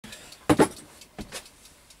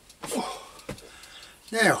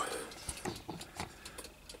Now,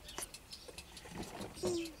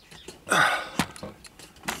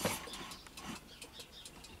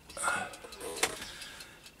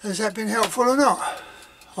 has that been helpful or not?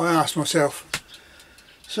 I asked myself.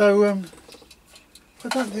 So I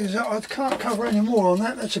don't think I can't cover any more on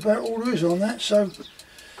that. That's about all there is on that. So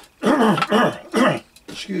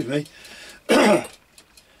excuse me.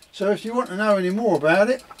 So if you want to know any more about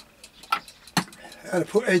it, how to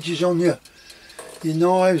put edges on your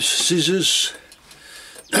knives, scissors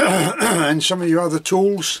and some of your other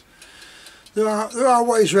tools, there are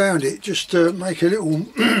ways around it. Just make a little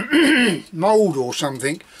mould or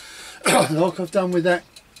something like I've done with that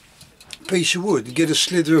piece of wood, and get a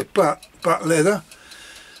slither of butt leather,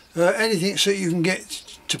 anything so you can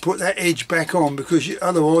get to put that edge back on, because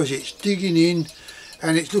otherwise it's digging in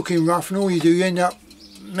and it's looking rough, and all you do, you end up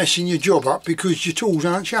messing your job up because your tools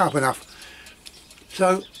aren't sharp enough.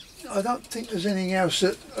 So I don't think there's anything else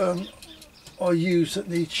that I use that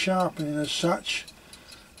needs sharpening as such.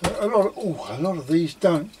 A lot of these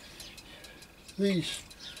don't. These,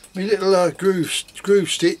 my little groove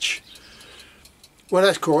stitch. Well,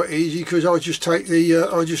 that's quite easy, because I just take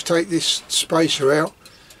this spacer out,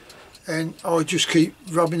 and I just keep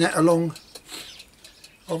rubbing that along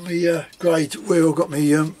on my grade where I've got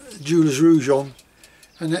my jeweler's rouge on,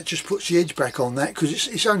 and that just puts the edge back on that, because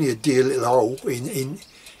it's only a dear little hole in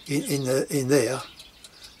there.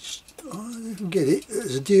 Oh, you can get it.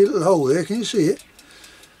 There's a dear little hole there. Can you see it?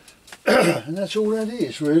 And that's all that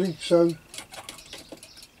is, really. So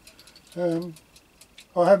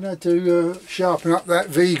I haven't had to sharpen up that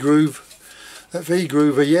V-groover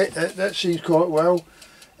yet. That seems quite well,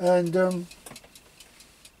 and none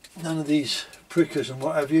of these prickers and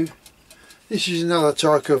what have you. This is another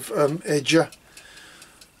type of edger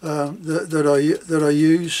that I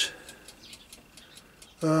use.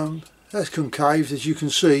 That's concave, as you can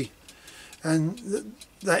see, and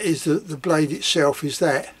that is the blade itself is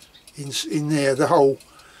that in there, the hole.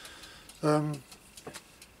 Show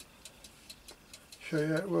you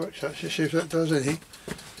how it works actually, see if that does anything.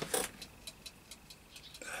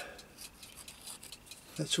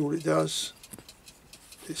 That's all it does.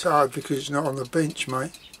 It's hard because it's not on the bench,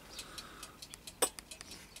 mate.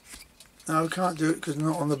 No, I can't do it because it's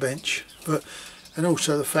not on the bench, and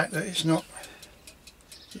also the fact that it's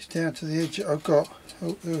down to the edge that I've got.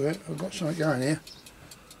 Oh, I've got something going here.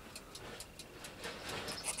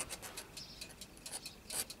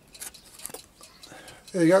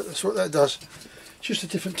 There you go, that's what that does. Just a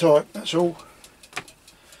different type, that's all.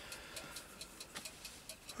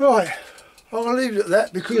 Right, I'm going to leave it at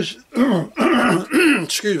that because,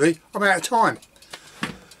 excuse me, I'm out of time.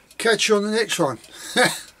 Catch you on the next one.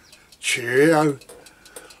 Cheerio.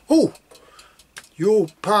 Oh, your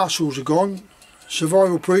parcels are gone.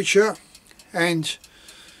 Survival Preacher and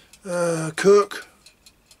Kirk,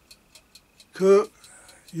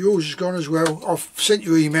 yours is gone as well. I've sent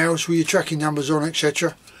you emails with your tracking numbers on,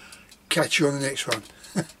 etc. Catch you on the next one.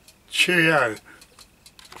 Cheerio.